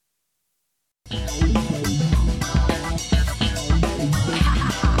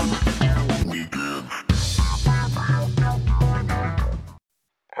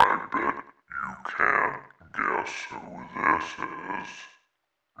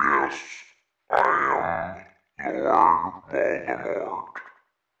Voldemort.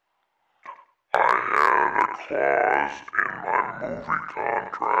 I had a clause in my movie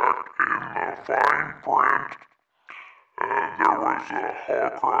contract in the fine print. There was a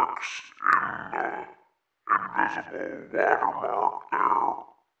Horcrux in the invisible watermark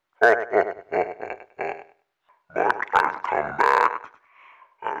there. But I've come back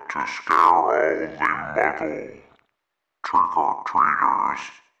to scare all the muggle trick-or-treaters.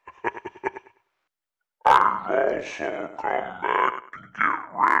 I've also come back to get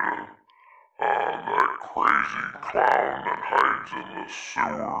rid of that crazy clown that hides in the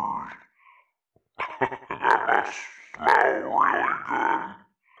sewers. That must smell really good.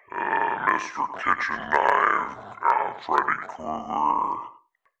 Mr. Kitchen Knife, Freddy Krueger,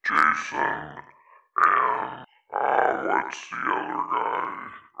 Jason, and what's the other guy?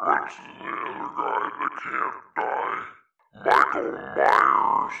 What's the other guy that can't die? Michael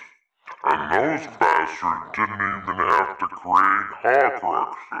Myers. And those bastards didn't even have to create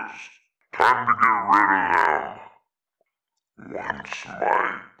Horcruxes. Time to get rid of them. Once my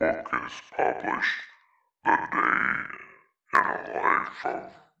book is published, The Day in the Life of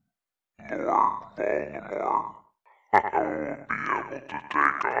Lord Voldemort, I will be able to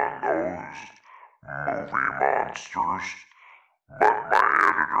take on those movie monsters. But my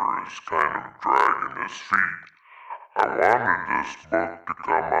editor is kind of dragging his feet. I wanted this book to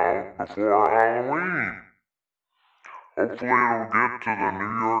come out before Halloween. Hopefully it'll get to the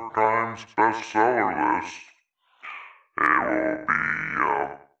New York Times bestseller list. It will be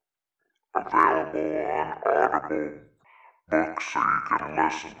available on Audible books so you can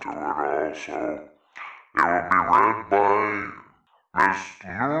listen to it also. It will be read by Miss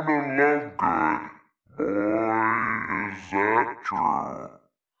Luna Lovegood. Boy, is that true.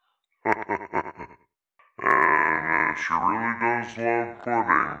 And she really does love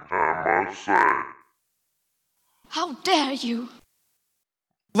pudding, I must say. How dare you?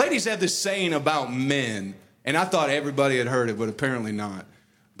 Ladies have this saying about men, and I thought everybody had heard it, but apparently not.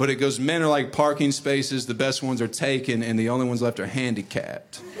 But it goes, men are like parking spaces, the best ones are taken, and the only ones left are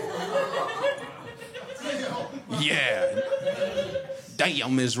handicapped. Yeah.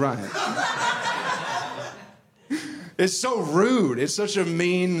 Damn is right. It's so rude. It's such a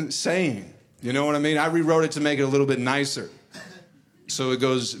mean saying. You know what I mean? I rewrote it to make it a little bit nicer. So it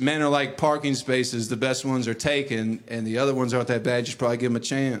goes, men are like parking spaces, the best ones are taken, and the other ones aren't that bad, just probably give them a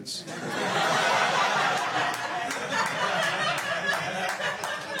chance.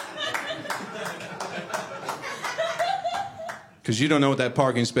 Because you don't know what that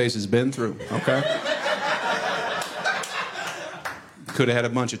parking space has been through, okay? Could have had a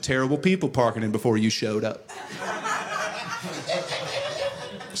bunch of terrible people parking in before you showed up.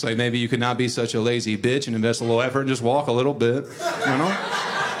 It's like maybe you could not be such a lazy bitch and invest a little effort and just walk a little bit, you know?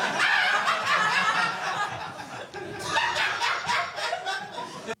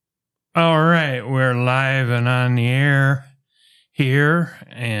 All right, we're live and on the air here,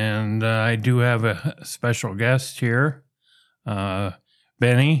 and I do have a special guest here,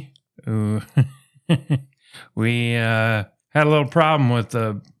 Benny, who we had a little problem with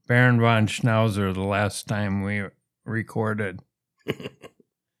the Baron von Schnauzer the last time we recorded.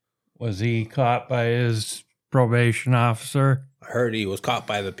 Was he caught by his probation officer? I heard he was caught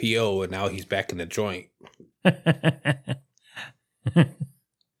by the PO, and now he's back in the joint.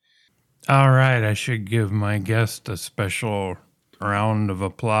 All right, I should give my guest a special round of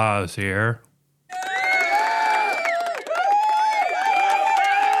applause here.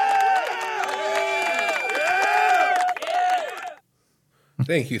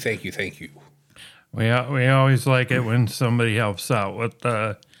 Thank you, thank you, thank you. We always like it when somebody helps out with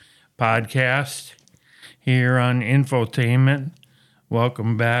the podcast here on Infotainment.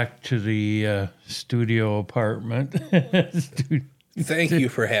 Welcome back to the studio apartment. Thank you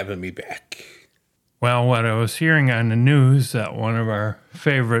for having me back. Well, what I was hearing on the news that one of our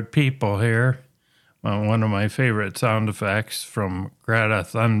favorite people here, one of my favorite sound effects from Greta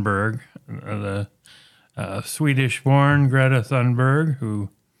Thunberg, the Swedish-born Greta Thunberg, who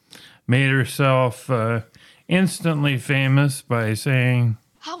made herself instantly famous by saying,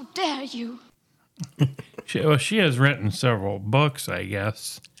 "How dare you?" She has written several books, I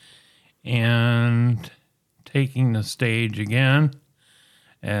guess, and taking the stage again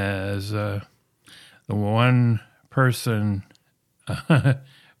as the one-person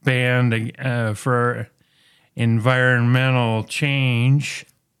band for environmental change.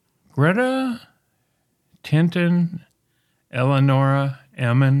 Greta Tintin Eleonora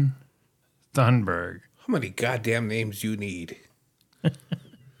Emmon Thunberg. How many goddamn names you need?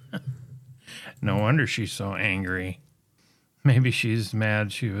 No wonder she's so angry. Maybe she's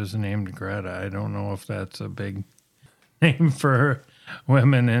mad she was named Greta. I don't know if that's a big name for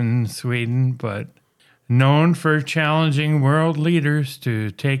women in Sweden, but known for challenging world leaders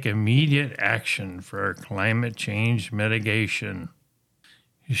to take immediate action for climate change mitigation.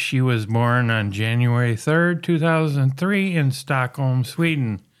 She was born on January 3rd, 2003 in Stockholm,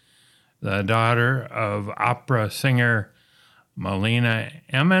 Sweden, the daughter of opera singer Malena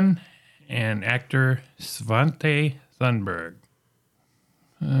Emmon and actor Svante Thunberg.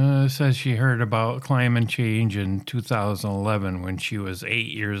 Says she heard about climate change in 2011 when she was 8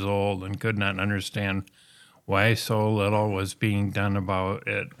 years old and could not understand why so little was being done about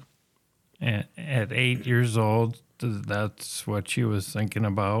it. At 8 years old, that's what she was thinking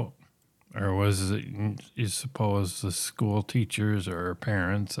about? Or was it, you suppose, the school teachers or her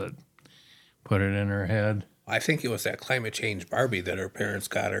parents that put it in her head? I think it was that climate change Barbie that her parents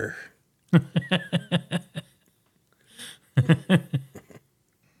got her.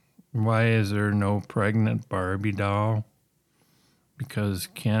 Why is there no pregnant Barbie doll? Because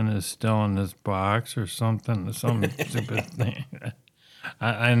Ken is still in his box or something, some stupid thing.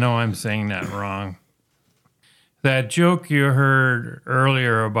 I know I'm saying that wrong. That joke you heard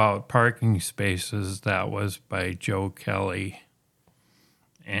earlier about parking spaces, that was by Joe Kelly.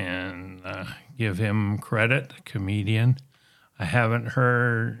 And give him credit, comedian. I haven't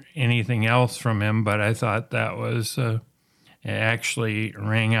heard anything else from him, but I thought that was... it actually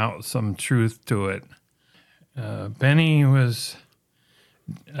rang out some truth to it. Benny was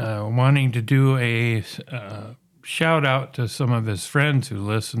wanting to do a shout out to some of his friends who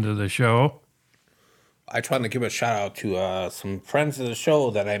listen to the show. I tried to give a shout out to some friends of the show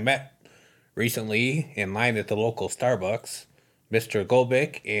that I met recently in line at the local Starbucks, Mr.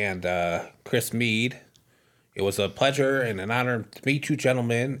 Golbick and Chris Mead. It was a pleasure and an honor to meet you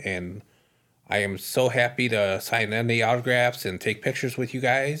gentlemen, and I am so happy to sign any autographs and take pictures with you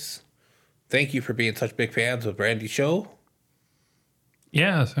guys. Thank you for being such big fans of Brandy's show.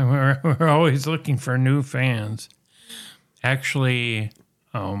 Yes, and we're always looking for new fans. Actually,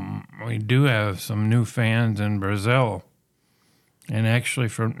 we do have some new fans in Brazil. And actually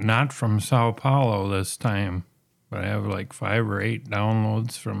not from Sao Paulo this time, but I have like 5 or 8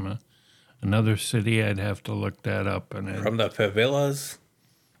 downloads from another city. I'd have to look that up. From the favelas?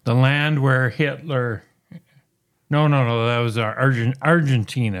 The land where Hitler... No, that was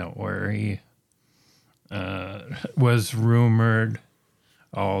Argentina, where he was rumored,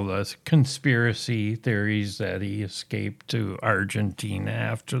 all the conspiracy theories that he escaped to Argentina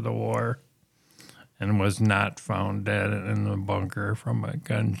after the war and was not found dead in the bunker from a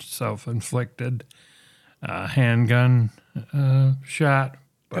self-inflicted handgun shot.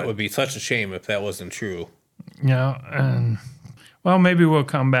 But, that would be such a shame if that wasn't true. Yeah, and... Well, maybe we'll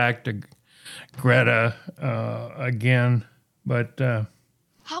come back to Greta again, but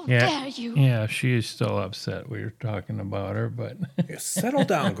How dare you? Yeah, she is still upset. We were talking about her, but settle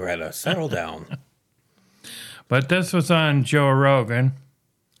down, Greta. Settle down. But this was on Joe Rogan.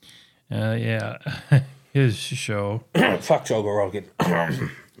 Yeah, his show. Fuck Joe Rogan.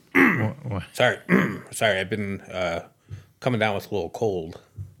 Sorry, I've been coming down with a little cold.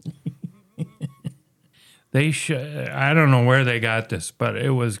 I don't know where they got this, but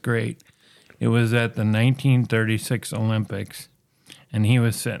it was great. It was at the 1936 Olympics, and he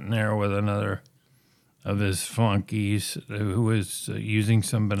was sitting there with another of his flunkies who was using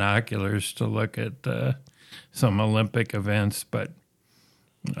some binoculars to look at some Olympic events, but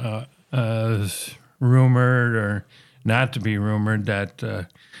it's rumored or not to be rumored that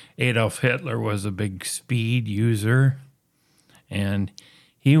Adolf Hitler was a big speed user, and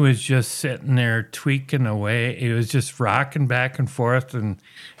he was just sitting there tweaking away. He was just rocking back and forth, and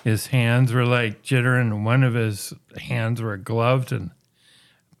his hands were like jittering. One of his hands were gloved, and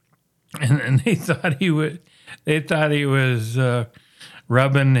they thought he would. They thought he was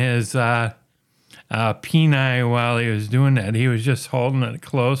rubbing his peni while he was doing that. He was just holding it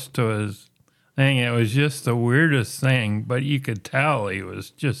close to his thing. It was just the weirdest thing, but you could tell he was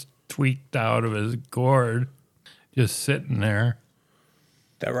just tweaked out of his gourd, just sitting there.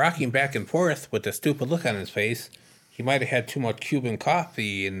 That rocking back and forth with the stupid look on his face, he might have had too much Cuban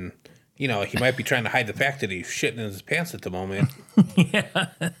coffee, and, he might be trying to hide the fact that he's shitting in his pants at the moment. Yeah.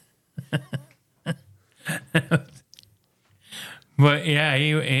 But, yeah,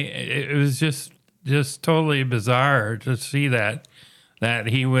 it was just totally bizarre to see that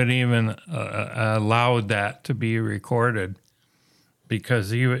he would even allow that to be recorded, because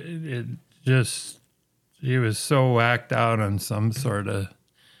he was so whacked out on some sort of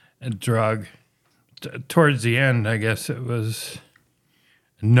a drug. Towards the end, I guess it was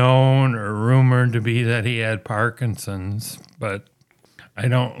known or rumored to be that he had Parkinson's, but I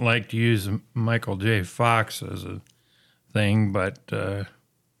don't like to use Michael J. Fox as a thing, but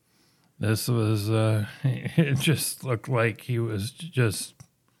this was, it just looked like he was just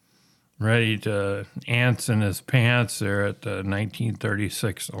ready to ants in his pants there at the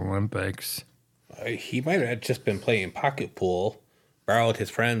 1936 Olympics. He might have just been playing pocket pool, borrowed his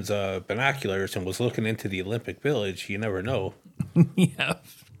friend's binoculars, and was looking into the Olympic Village. You never know. Yeah,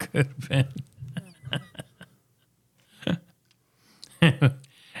 could have been.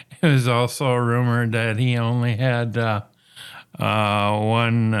 It was also rumored that he only had one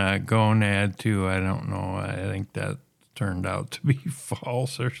gonad too. I don't know. I think that turned out to be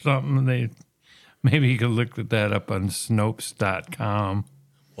false or something. Maybe you could look that up on Snopes.com.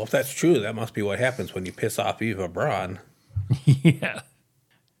 Well, if that's true, that must be what happens when you piss off Eva Braun. Yeah.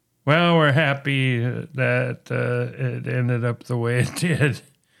 Well, we're happy that it ended up the way it did,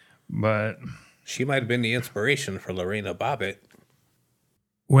 but she might have been the inspiration for Lorena Bobbitt.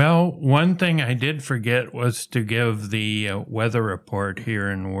 Well, one thing I did forget was to give the weather report here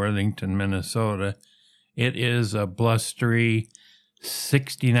in Worthington, Minnesota. It is a blustery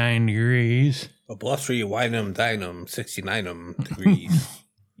 69 degrees. A blustery winum dinum 69 degrees.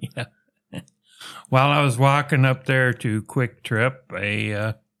 Yeah. While I was walking up there to Quick Trip,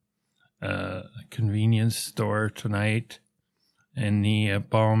 a convenience store tonight, in the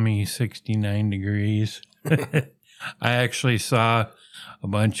balmy 69 degrees, I actually saw a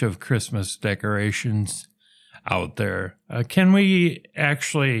bunch of Christmas decorations out there. Can we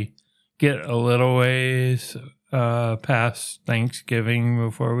actually get a little ways past Thanksgiving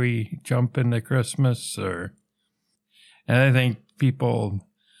before we jump into Christmas? And I think people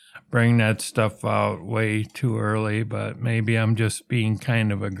bring that stuff out way too early, but maybe I'm just being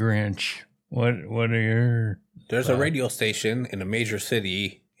kind of a Grinch. What are your... There's a radio station in a major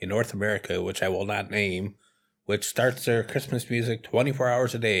city in North America, which I will not name, which starts their Christmas music 24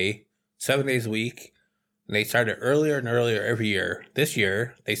 hours a day, 7 days a week, and they start it earlier and earlier every year. This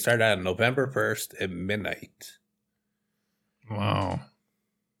year, they start on November 1st at midnight. Wow.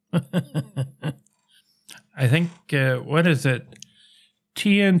 I think, what is it,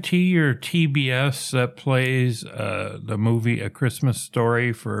 TNT or TBS that plays the movie A Christmas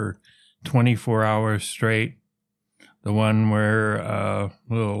Story for 24 hours straight? The one where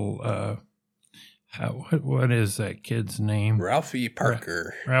what is that kid's name? Ralphie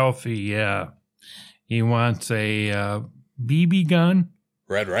Parker. Ralphie, yeah. He wants a BB gun.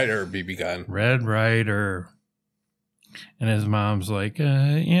 Red Ryder BB gun. Red Ryder. And his mom's like,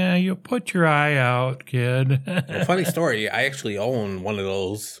 yeah, you put your eye out, kid. Well, funny story, I actually own one of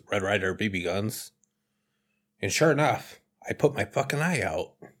those Red Ryder BB guns. And sure enough, I put my fucking eye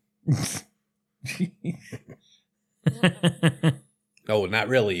out. No, not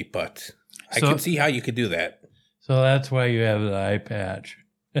really, but I can see how you could do that. So that's why you have the eye patch.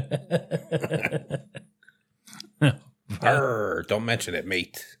 Don't mention it,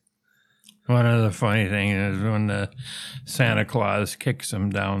 mate. One of the funny things is when the Santa Claus kicks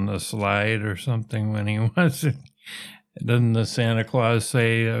him down the slide or something when he wants it. Doesn't the Santa Claus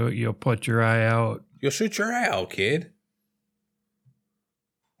say, you'll put your eye out? You'll shoot your eye out, kid.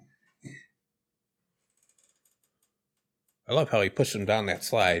 I love how he pushed him down that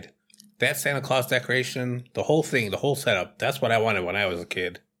slide. That Santa Claus decoration, the whole thing, the whole setup, that's what I wanted when I was a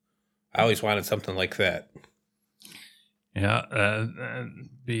kid. I always wanted something like that. Yeah, that'd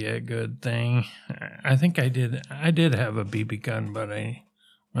be a good thing. I think I did have a BB gun, but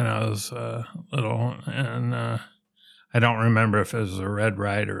when I was little, and I don't remember if it was a Red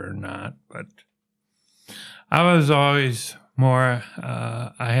Ryder or not, but I was always more,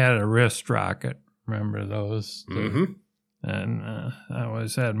 I had a wrist rocket. Remember those? Mm-hmm. And I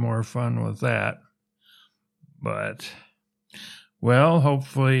always had more fun with that. But, well,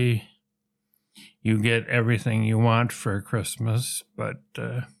 hopefully you get everything you want for Christmas. But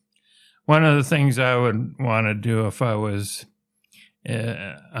one of the things I would want to do if I was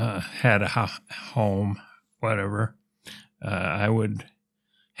had a home, whatever, I would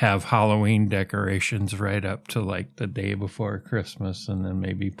have Halloween decorations right up to like the day before Christmas, and then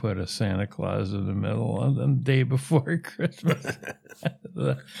maybe put a Santa Claus in the middle of the day before Christmas.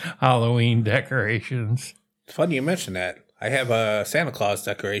 The Halloween decorations. It's funny you mention that. I have a Santa Claus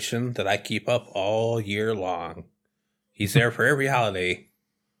decoration that I keep up all year long. He's there for every holiday.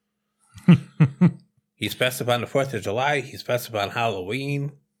 He's festive on the 4th of July. He's festive on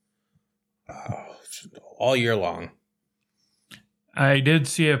Halloween. All year long. I did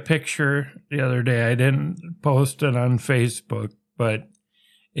see a picture the other day. I didn't post it on Facebook, but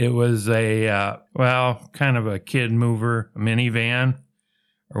it was a, kind of a kid mover, a minivan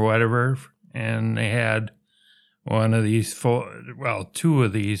or whatever. And they had two of these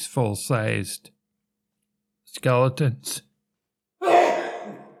full-sized skeletons.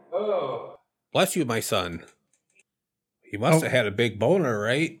 Bless you, my son. He must have had a big boner,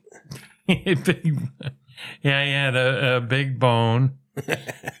 right? Yeah, he had a big bone.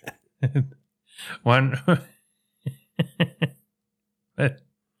 One.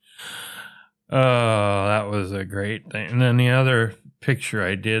 Oh, that was a great thing. And then the other picture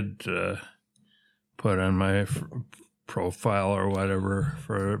I did put on my profile or whatever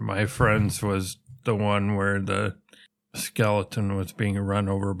for my friends was the one where the skeleton was being run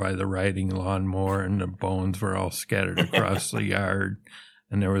over by the riding lawnmower and the bones were all scattered across the yard.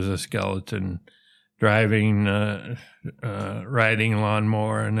 And there was a skeleton driving, riding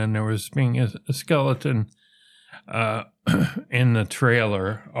lawnmower, and then there was being a skeleton in the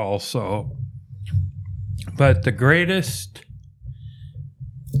trailer also. But the greatest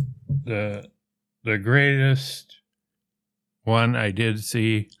one I did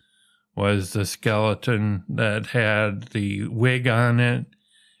see was the skeleton that had the wig on it,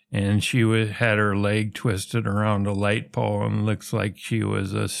 and she had her leg twisted around a light pole and looks like she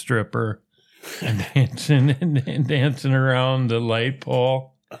was a stripper and dancing around the light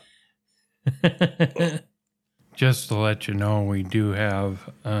pole. Just to let you know, we do have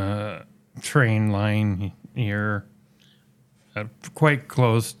a train line here quite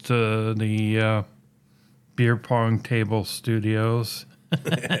close to the beer pong table studios.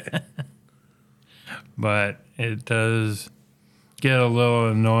 But it does get a little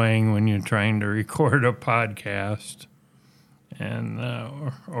annoying when you're trying to record a podcast and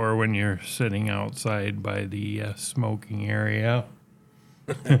or when you're sitting outside by the smoking area.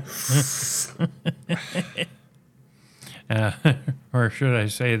 Or should I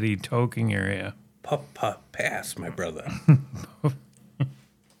say the toking area? Pass, my brother.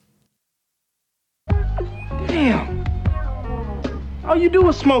 Damn. All you do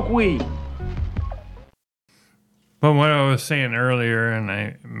is smoke weed. But what I was saying earlier, and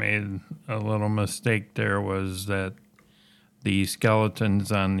I made a little mistake there, was that the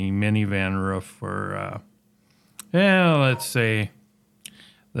skeletons on the minivan roof were, let's say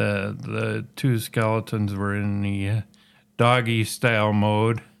the two skeletons were in the doggy style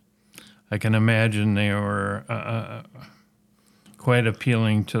mode. I can imagine they were quite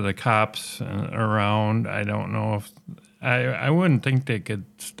appealing to the cops around. I don't know if I wouldn't think they could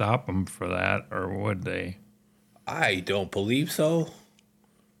stop them for that, or would they? I don't believe so,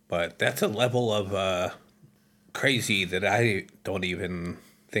 but that's a level of crazy that I don't even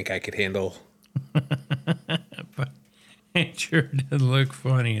think I could handle. But it sure did look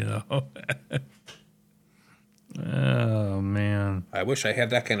funny, though. Oh, man. I wish I had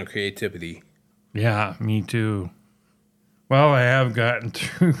that kind of creativity. Yeah, me too. Well, I have gotten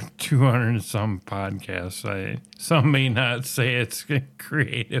through 200 and some podcasts. Some may not say it's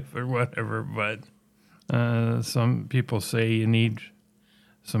creative or whatever, but some people say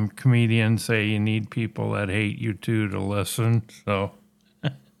some comedians say you need people that hate you too to listen. So,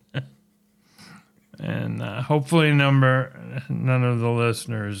 and hopefully none of the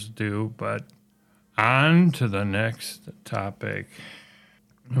listeners do, but on to the next topic.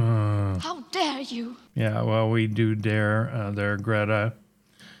 How dare you? Yeah, well, we do dare there, Greta.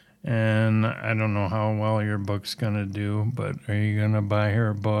 And I don't know how well your book's going to do, but are you going to buy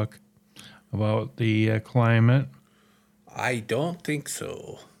her book about the climate? I don't think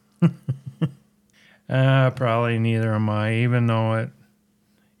so. Probably neither am I, even though it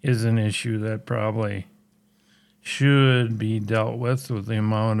is an issue that probably should be dealt with the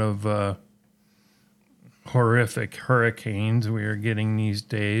amount of horrific hurricanes we are getting these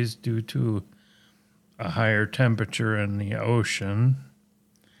days due to a higher temperature in the ocean.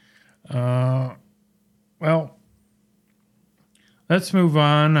 Well, let's move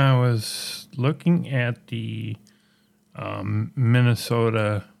on. I was looking at the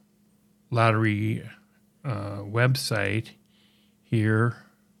Minnesota lottery website here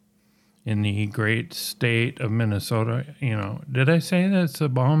in the great state of Minnesota. You know, did I say that's a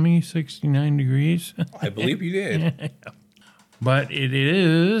balmy 69 degrees? I believe you did. But it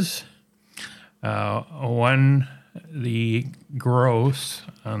is the gross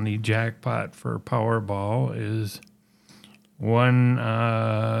on the jackpot for Powerball is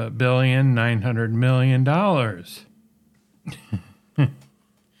 $1,900,000,000.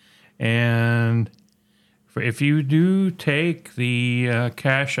 And if you do take the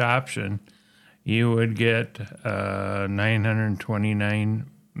cash option, you would get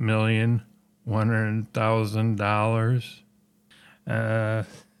 $929,100,000.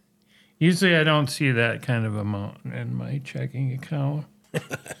 Usually I don't see that kind of amount in my checking account.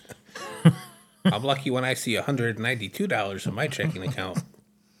 I'm lucky when I see $192 in my checking account.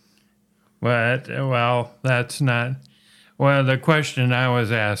 But, well, that's not... Well, the question I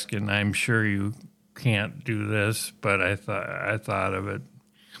was asking, I'm sure you can't do this, but I thought of it.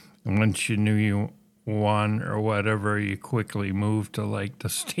 Once you knew you won or whatever, you quickly moved to, like, the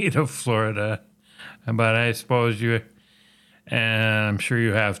state of Florida. But I suppose you... And I'm sure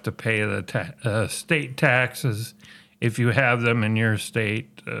you have to pay the state taxes if you have them in your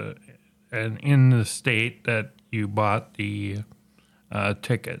state and in the state that you bought the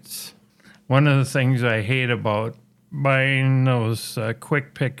tickets. One of the things I hate about buying those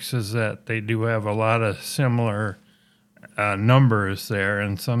quick picks is that they do have a lot of similar numbers there,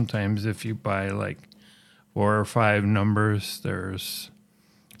 and sometimes if you buy like 4 or 5 numbers, there's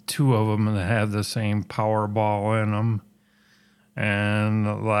 2 of them that have the same Powerball in them. And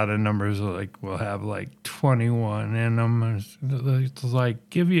a lot of numbers will have like 21 in them. It's like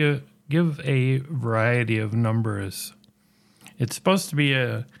give a variety of numbers. It's supposed to be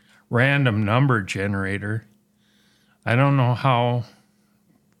a random number generator. I don't know how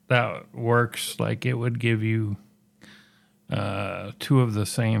that works. Like it would give you 2 of the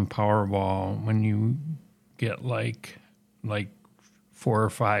same Powerball when you get like 4 or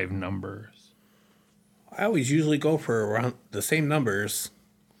 5 numbers. I always usually go for around the same numbers.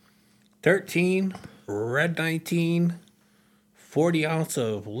 13, red 19, 40 ounce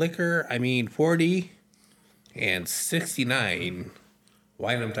of liquor, 40, and 69.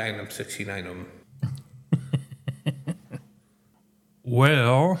 Wine them, 69 them.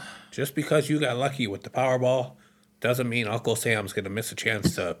 Well... Just because you got lucky with the Powerball doesn't mean Uncle Sam's going to miss a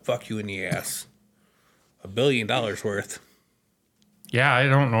chance to fuck you in the ass. $1 billion worth. Yeah, I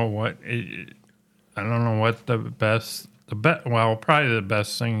don't know what... I don't know what probably the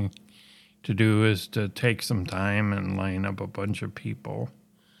best thing to do is to take some time and line up a bunch of people,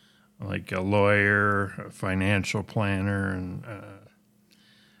 like a lawyer, a financial planner, and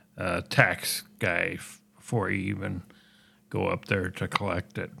a tax guy before you even go up there to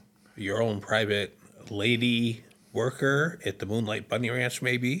collect it. Your own private lady worker at the Moonlight Bunny Ranch,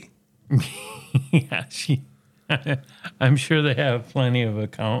 maybe? Yeah, I'm sure they have plenty of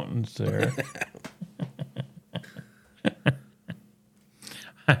accountants there.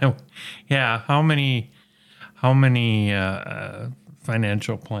 Yeah, how many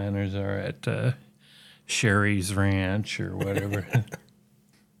financial planners are at Sherry's Ranch or whatever?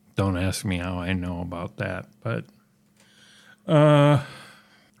 Don't ask me how I know about that, but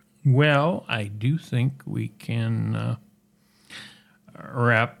well, I do think we can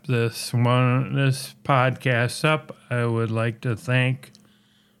wrap this podcast up. I would like to thank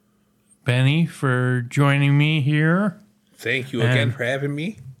Benny for joining me here. Thank you again for having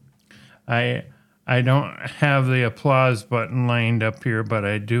me. I don't have the applause button lined up here, but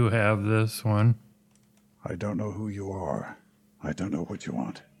I do have this one. I don't know who you are. I don't know what you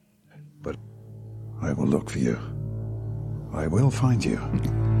want. But I will look for you. I will find you.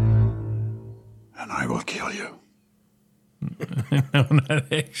 And I will kill you. No,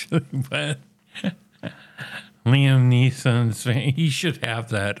 not actually, but Liam Neeson's, he should have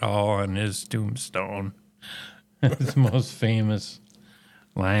that all on his tombstone. His most famous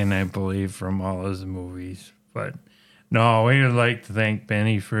line, I believe, from all his movies. But no, we would like to thank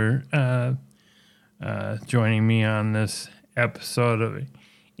Benny for joining me on this episode of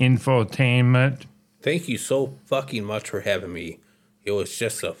Infotainment. Thank you so fucking much for having me. It was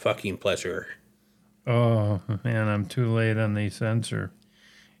just a fucking pleasure. Oh, man, I'm too late on the censor.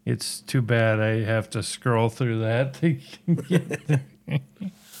 It's too bad I have to scroll through that to get there.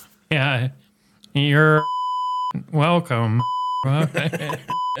 Yeah, you're welcome.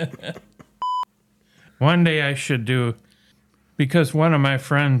 One day I should do, because one of my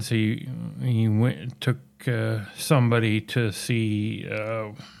friends, he took somebody to see,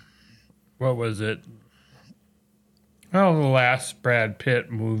 what was it? Oh, the last Brad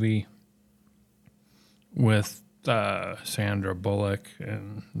Pitt movie with Sandra Bullock,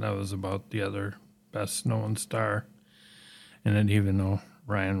 and that was about the other best known star. And then even though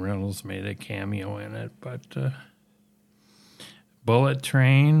Ryan Reynolds made a cameo in it, but Bullet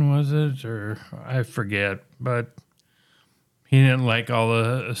Train, was it? Or I forget, but he didn't like all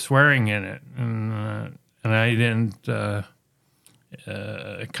the swearing in it. And I didn't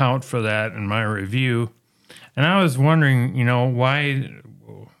account for that in my review. And I was wondering, why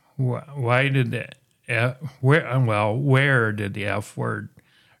did where did the F word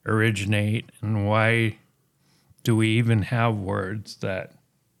originate, and why do we even have words that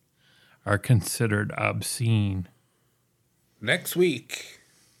are considered obscene? Next week,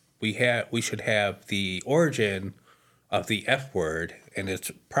 we should have the origin of the F word and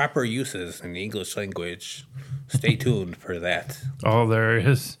its proper uses in the English language. Stay tuned for that. Oh, there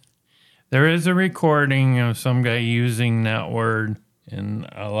is There is a recording of some guy using that word in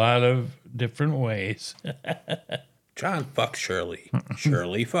a lot of different ways. John fucks Shirley.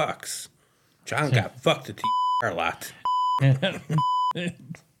 Shirley fucks. John got fucked at the a lot.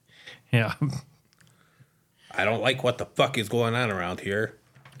 Yeah. I don't like what the fuck is going on around here.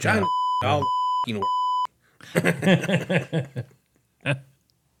 John all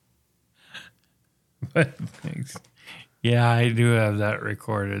But yeah, I do have that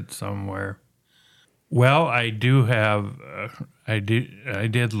recorded somewhere. Well, I do have. I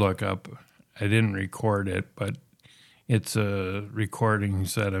did look up. I didn't record it, but it's a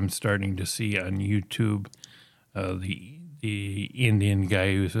recordings that I'm starting to see on YouTube. The Indian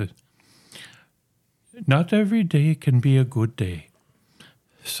guy who says, "Not every day can be a good day.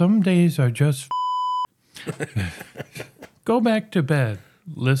 Some days are just go back to bed.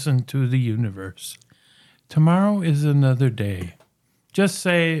 Listen to the universe. Tomorrow is another day. Just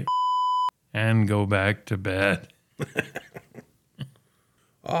say and go back to bed."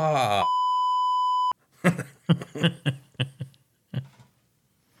 Ah.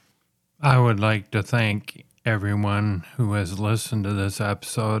 I would like to thank everyone who has listened to this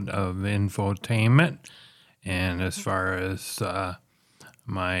episode of Infotainment. And as far as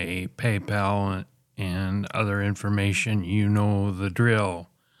my PayPal and other information, you know the drill.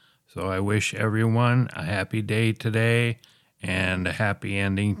 So I wish everyone a happy day today and a happy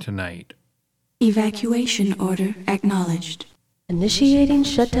ending tonight. Evacuation order acknowledged. Initiating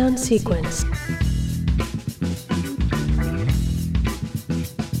shutdown sequence.